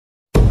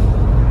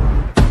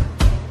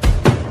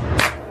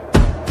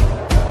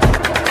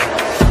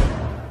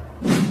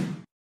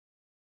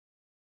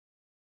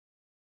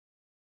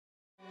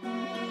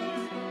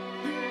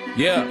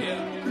Yeah.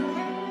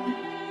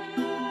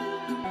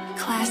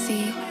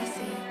 Classy.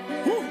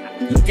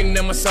 Looking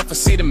at myself, I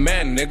see the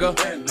man, nigga.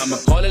 I'ma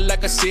call it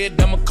like I see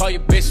it, I'ma call you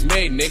bitch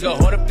made, nigga.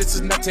 Hold up, this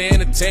is not to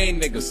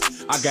entertain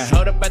niggas. I got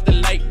held up at the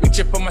light,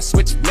 reaching for my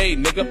switchblade,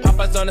 nigga.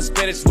 Popeyes on the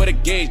spinach with a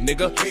gauge,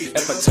 nigga.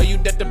 If I tell you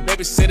that the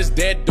babysitter's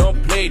dead,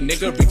 don't play,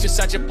 nigga. Reach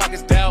inside your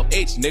pockets, dial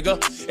H, nigga.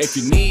 If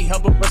you need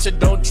help with pressure,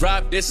 don't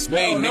drive this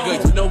way,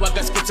 nigga. You know I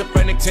got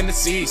schizophrenic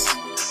tendencies.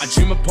 I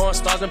dream of porn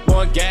stars and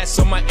pouring gas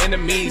on my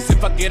enemies.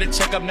 If I get a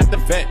check, I'm not the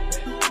vet.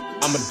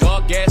 I'm a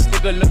dog-ass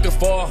nigga looking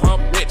for a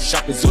hump bitch.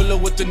 Shopping Zulu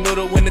with the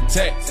noodle in the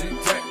text.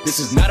 This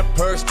is not a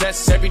purse,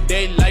 that's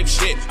everyday life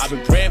shit. I've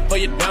been praying for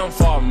your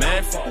downfall,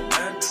 man.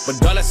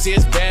 But all I see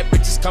is bad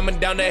bitches coming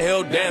down the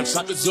hill, damn.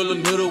 Shopping Zulu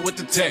noodle with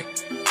the tech.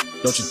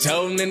 Don't you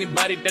tell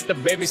anybody that the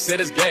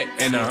babysitter's dead.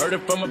 And I heard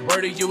it from a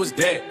birdie, you was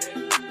dead.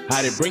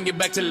 How they bring you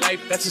back to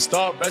life, that's a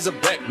star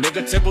resurrect.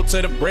 Nigga, temple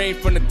to the brain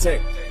from the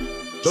tech.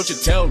 Don't you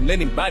tell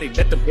anybody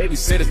that the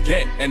babysitter's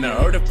dead. And I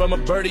heard it from a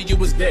birdie, you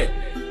was dead.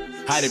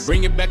 How they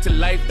bring it back to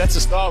life, that's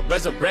a star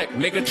resurrect,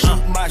 nigga.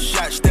 Shoot my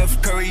shot,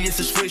 Steph Curry, it's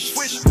a swish.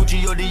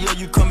 Gucci or Dior,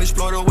 you come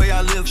explore the way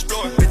I live.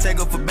 Bitch, take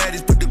up for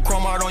baddies, put the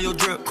chrome out on your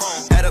drip.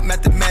 Add up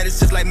mathematics,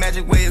 just like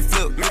magic, way it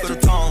flip. Look at the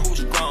tone,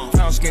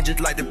 brown skin just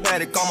like the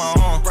paddock on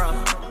my arm.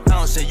 I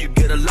don't say you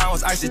get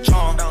allowance, icy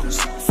charm.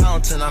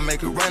 Fountain, I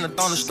make it rain, a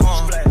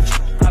thunderstorm.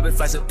 Private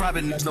flights and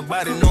private niggas,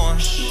 nobody knowing.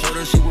 Told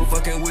her she was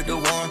fucking with the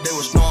one, they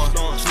was snoring.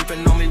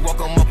 Sleeping on me, walk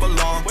them up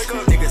along.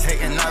 Niggas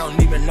hating, I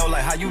don't even know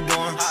like how you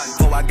doing.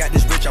 Before I got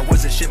this rich, I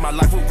wasn't shit, my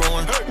life was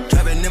ruined.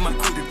 Driving in my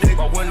coupe today,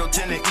 my window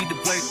tinted, eat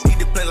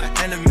the plate like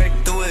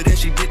anime. Threw it in,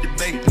 she did the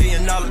bait. $1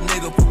 million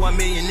nigga, put 1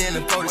 million in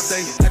the code to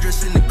say.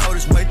 Address in the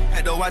coldest way,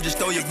 though I just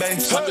stole your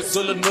base. Talking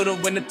Zulu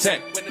noodle in the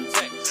tech.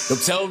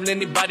 Don't tell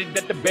anybody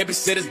that the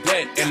babysitter's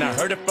dead. And I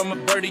heard it from a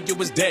birdie, you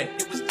was dead.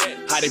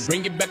 How they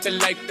bring you back to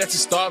life, that's a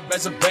star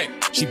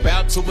resurrect. She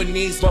bowed to her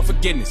knees, want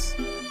forgiveness.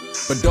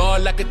 But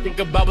all I could think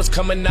about was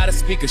coming out of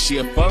speakers. She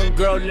a fun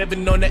girl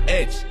living on the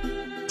edge.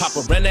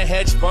 Papa ran a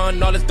hedge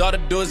fund, all his daughter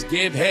do is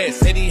give head.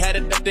 Said he had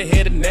it up to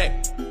head and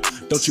neck.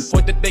 Don't you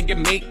point the thing at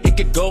me, it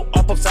could go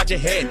up upside your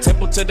head.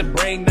 Temple to the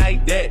brain, now he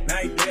dead.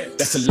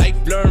 That's a life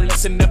learned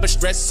lesson, never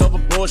stress over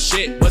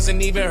bullshit.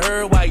 Wasn't even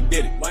heard why he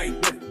did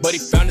it. But he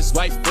found his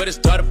wife with his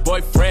daughter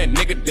boyfriend.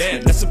 Nigga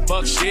damn, that's some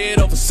fuck shit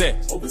over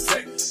sex.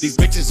 These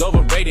bitches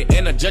overrated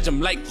and I judge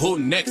them like who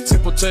next.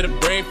 Temple to the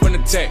brain from the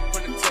tech.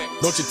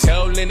 Don't you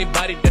tell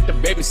anybody that the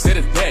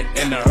babysitter's dead.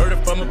 And I heard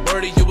it from a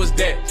birdie, you was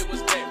dead.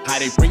 How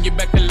they bring you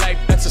back to life,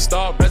 that's a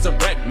star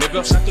resurrect,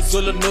 nigga. Shot the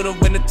Zulu noodle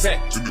in the tech.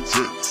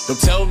 Don't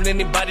tell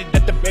anybody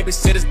that the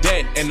babysitter's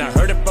dead. And I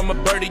heard it from a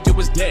birdie, you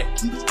was dead.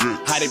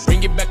 How they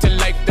bring you back to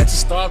life, that's a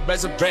star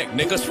resurrect,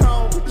 nigga.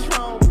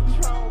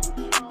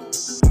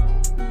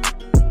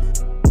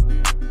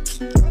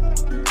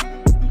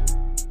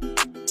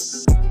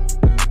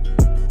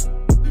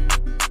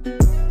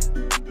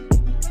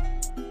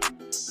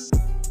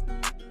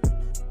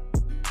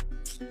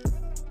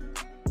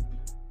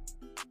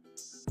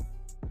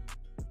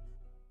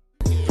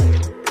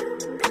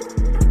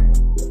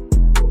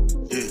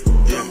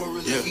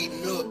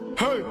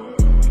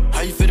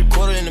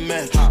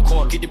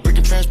 Get the brick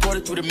and transport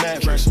it through the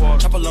mattress.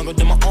 Chopper longer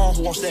than my arm,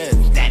 who won't stab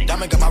it?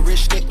 Diamond got my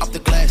wrist stick off the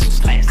glasses.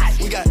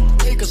 We got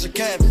acres of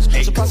cabins.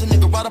 Surprise a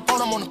nigga right up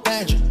on him on the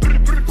bench.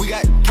 We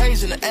got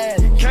K's in the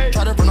attic.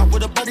 Try to run off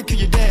with a buddy, kill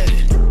your daddy.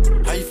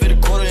 How you fit a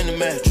quarter in the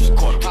mattress?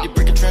 Get the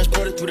brick and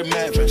transport it through the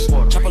mattress.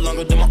 Chopper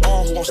longer than my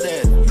arm, who won't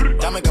stab it?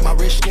 Diamond got my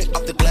wrist stick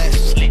off the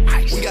glasses.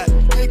 We got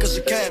acres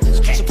of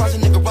cabins. Surprise a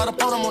nigga right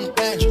up on him on the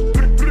bench.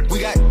 We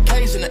got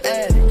K's in the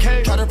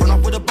attic. Try to run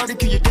off with a buddy,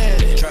 kill your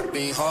daddy. Trap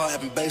being hard,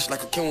 having bass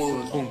like a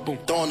Kenwood. Boom, boom.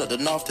 Throwing up the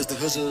north, that's the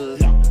hood.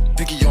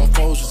 Picky on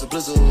foes, was a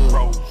blizzard.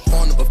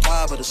 Phone number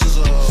 5 of the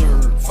scissor.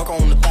 Fuck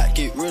on the back,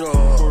 get rid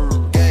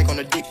of. Gag on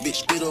the dick, bitch,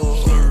 spit up.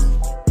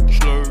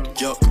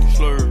 Yuck,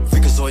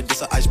 Freakazoid,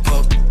 this a ice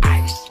puff.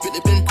 Spit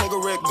the bin, poke a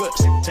red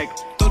guts.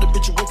 Throw the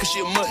bitch away, cause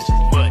she a mutt.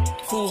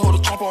 Fool hold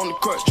a chopper on the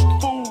crutch.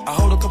 I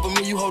hold a couple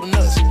me, you hold a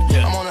nuts.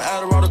 I'm on the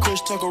Adderall, the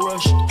Kush, tuck a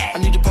rush. I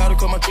need the powder,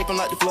 cause my drippin'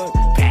 like the flood.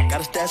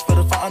 Got a stash for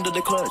the fight under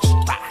the clutch.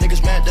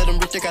 Niggas mad that I'm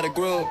rich, they got a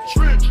grub.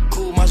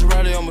 Cool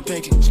Maserati on my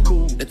pinky.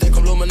 They think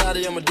I'm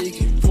Illuminati, I'm a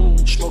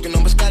deacon. Smoking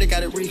on my Scotty,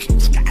 got it reeking.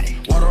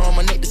 Water on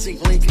my neck to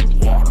sink Lincoln.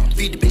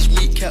 Feed the bitch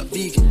meat, cap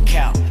vegan.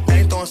 I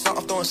ain't throwing salt,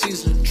 I'm throwing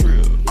seasoning.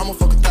 I'ma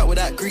fuck a thought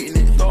without greeting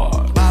it.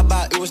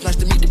 Bye, it was nice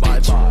to meet the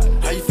bitch.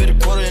 How you fit a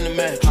quarter in the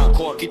match?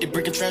 Get the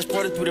brick and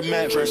transport it through the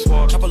mattress.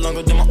 Chopper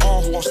longer than my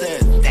arm, who won't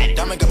stand?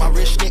 Diamond got my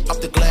wrist stick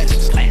off the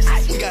glasses.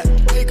 We got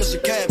acres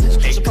of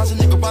cabins. Surprise a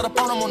nigga right up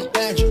on him on the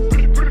bench.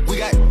 We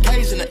got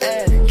K's in the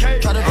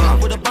attic. Try to run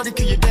off with a buddy,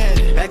 kill your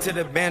daddy. Back to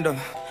the bando.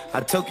 I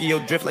Tokyo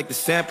drift like the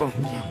sample.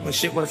 When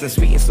shit wasn't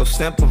sweet and so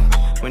simple.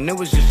 When it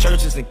was just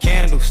churches and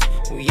candles.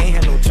 We ain't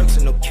had no trucks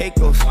and no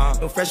Caicos.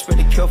 No fresh for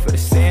the kill for the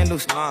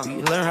sandals.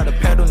 We learn how to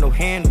pedal, no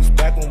handles.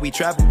 Back when we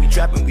trapping,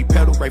 we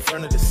pedal right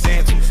front of the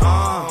sandals.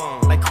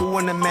 Like who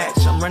in the match?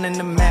 I'm running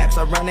the maps.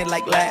 I run it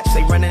like laps.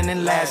 They running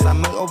in last. I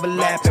might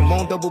overlap and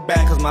won't double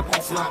back. Cause my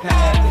piece in the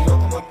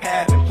pad. what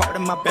happened. Part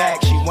of my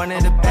back, she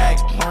wanted it back.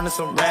 Wanted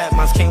some rap,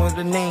 mine came with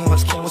a name, mine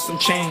came with some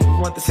chain.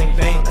 We want the same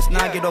vein, let's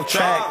not get off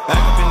track. Back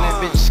up in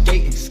that bitch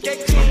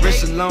skating. My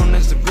wrist alone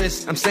is the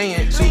wrist, I'm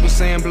saying. Super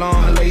Saiyan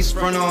blonde, lace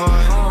front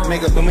on.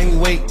 Makeup don't make me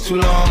wait too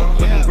long.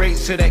 Looking great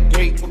to that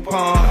great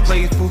palm. I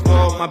play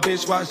football, my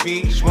bitch watch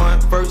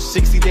VH1. First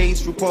 60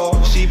 days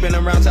report. She been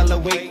around, tell her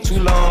wait too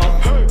long.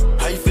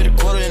 How you fit a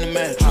quarter in the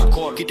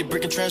mattress? Get the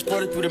brick and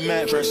transport it through the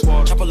mattress.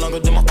 Chopper longer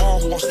than my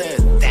arm, who wants that?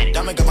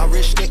 Diamond got my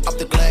wrist stick up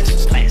the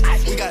glasses.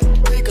 We got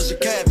acres of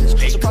cabins.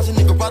 Surprise a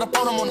nigga right up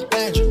on him on the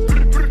banjo.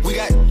 We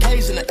got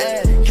K's in the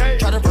attic.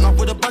 Try to run off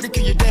with a buddy,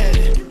 kill your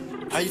daddy.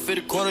 How you fit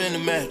a quarter in the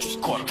mattress?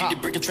 Get the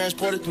brick and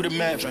transport it through the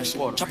mattress.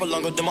 Chopper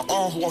longer than my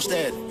arm, who wants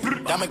that?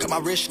 Diamond got my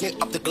wrist stick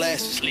up the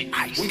glasses.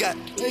 We got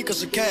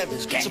acres of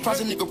cabins. Surprise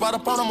a nigga right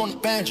up on him on the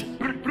banjo.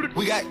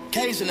 We got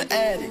K's in the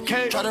attic.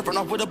 Try to run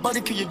off with a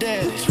buddy, kill your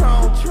daddy.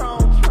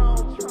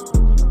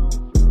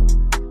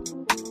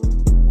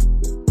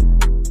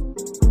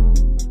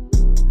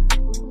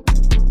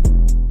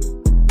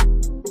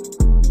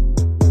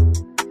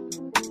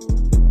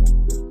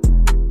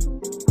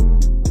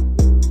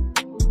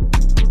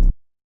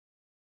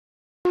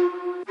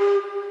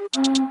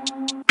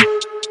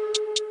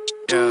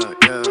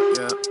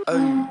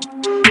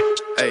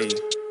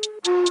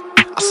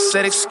 I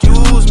said,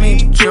 excuse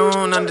me, but you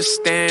don't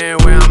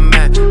understand where I'm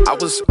at. I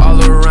was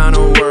all around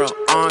the world,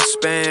 on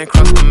span,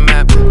 cross the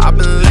map. I've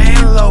been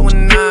laying low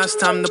and now it's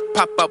time to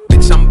pop up,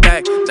 bitch, I'm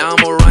back. Now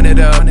I'ma run it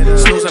up.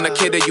 Snooze on the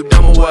kid, that you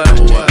dumb or what?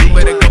 You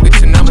better go get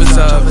your numbers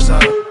up.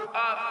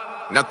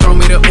 Now throw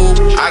me the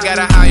oop, I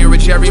gotta hire a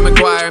Jerry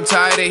Maguire. I'm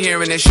tired of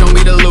hearing it, show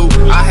me the loot.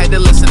 I had to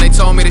listen, they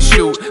told me to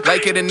shoot.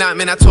 Like it or not,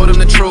 man, I told them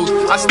the truth.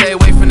 I stay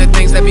away from the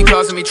things that be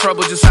causing me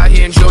trouble, just out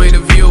here enjoying the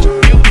view.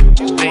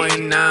 Boy,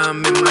 now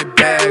I'm in my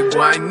bag,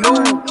 boy, I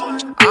knew.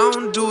 I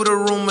don't do the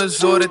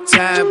rumors or the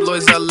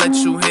tabloids, I'll let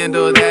you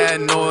handle that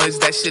noise.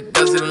 That shit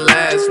doesn't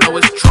last, no,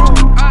 it's true.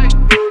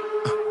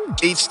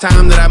 Each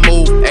time that I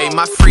move, ayy,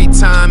 my free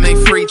time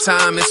ain't free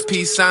time, it's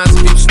peace signs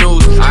if you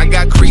snooze. I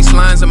got crease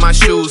lines in my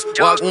shoes.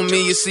 Walk with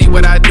me, you see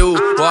what I do.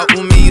 Walk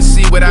with me, you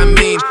see what I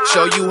mean.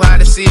 Show you how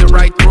to see it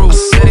right through. I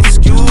said,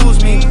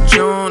 excuse me, but you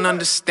don't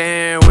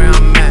understand where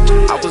I'm at.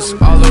 I was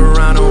all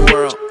around the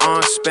world,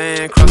 on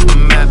span, cross the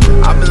map.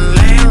 I've been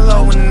laying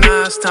low and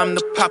now it's time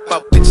to pop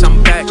up, bitch,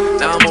 I'm back.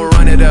 Now I'ma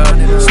run it up.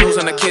 Snooze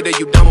on the kid, that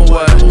you dumb or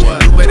what?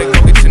 You better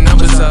go get your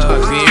numbers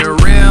up. Being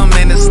real,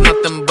 man, it's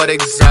nothing but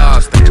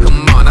exhausting.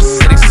 Come on, I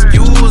said,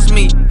 excuse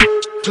me,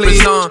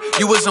 please.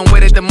 You wasn't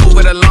with it to move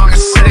it along. I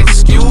said,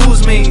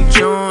 excuse me,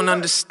 you don't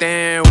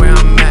understand where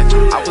I'm at.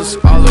 I was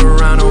all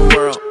around the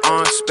world,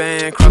 on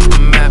span, cross the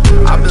map.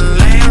 I've been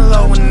laying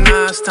low and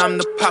now it's time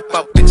to pop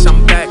up, bitch,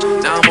 I'm back.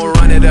 Now I'ma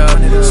run it up.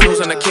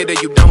 Snooze on the kid,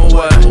 that you dumb or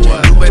what?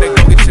 You better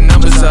go get your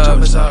numbers up.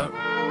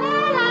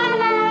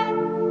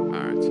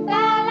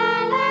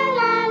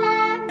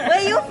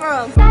 Where you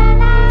from?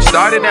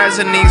 Started as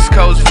an East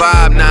Coast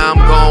vibe, now I'm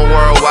going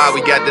worldwide.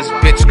 We got this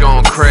bitch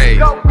going crazy.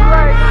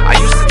 I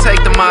used to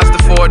take the Mazda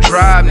for a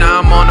drive, now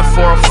I'm on the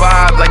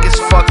 405 like it's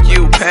fuck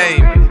you, pay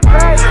me.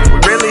 We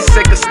really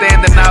sick of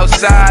standing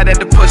outside,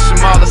 had to push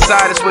them all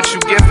aside. It's what you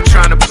get for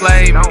trying to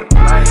play me.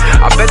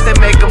 I bet they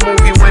make a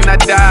movie when I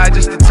die,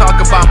 just to talk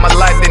about my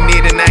life. They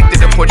need an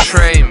actor to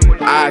portray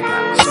me. I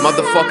got this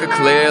motherfucker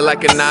clear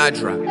like an eye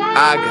drop.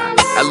 I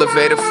got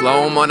elevator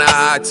flow, I'm on a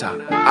high top.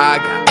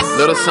 I got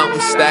little something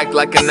stacked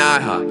like an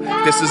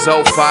IHOP. This is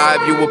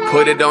 05, you would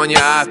put it on your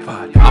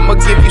iPod. I'ma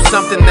give you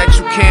something that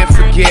you can't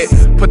forget.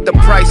 Put the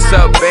price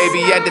up,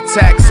 baby, add the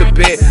tax a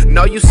bit.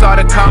 Know you saw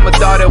the comma,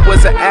 thought it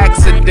was an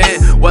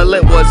accident. Well,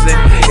 it wasn't.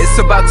 It's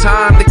about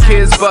time, the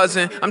kids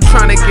buzzing. I'm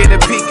trying to get a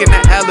peek in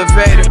the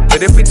elevator.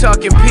 But if we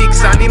talking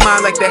peaks, I need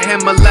mine like the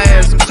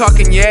Himalayas. I'm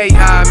talking yay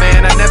high,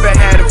 man, I never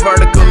had a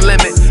vertical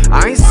limit.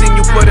 I ain't seen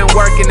you put in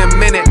work in a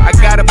minute. I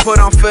gotta put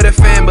on for the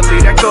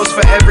family, that goes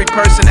for every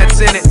person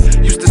that's in it.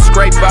 Used to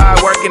scrape by,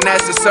 working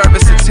as a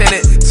service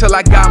attendant, till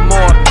I got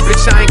more.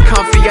 Bitch, I ain't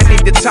comfy, I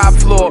need the top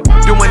floor.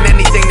 Doing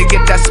anything to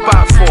get that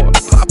spot for.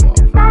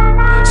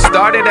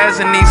 Started as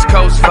an East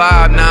Coast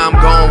vibe, now I'm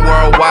going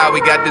worldwide. We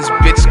got this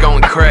bitch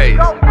going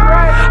crazy.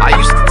 I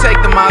used to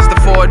take the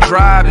Mazda for a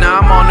drive, now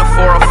I'm on the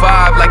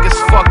 405 like it's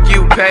fuck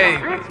you, pay.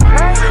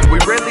 We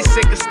really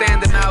sick of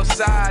standing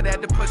outside,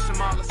 had to push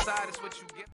them all aside. It's what you get.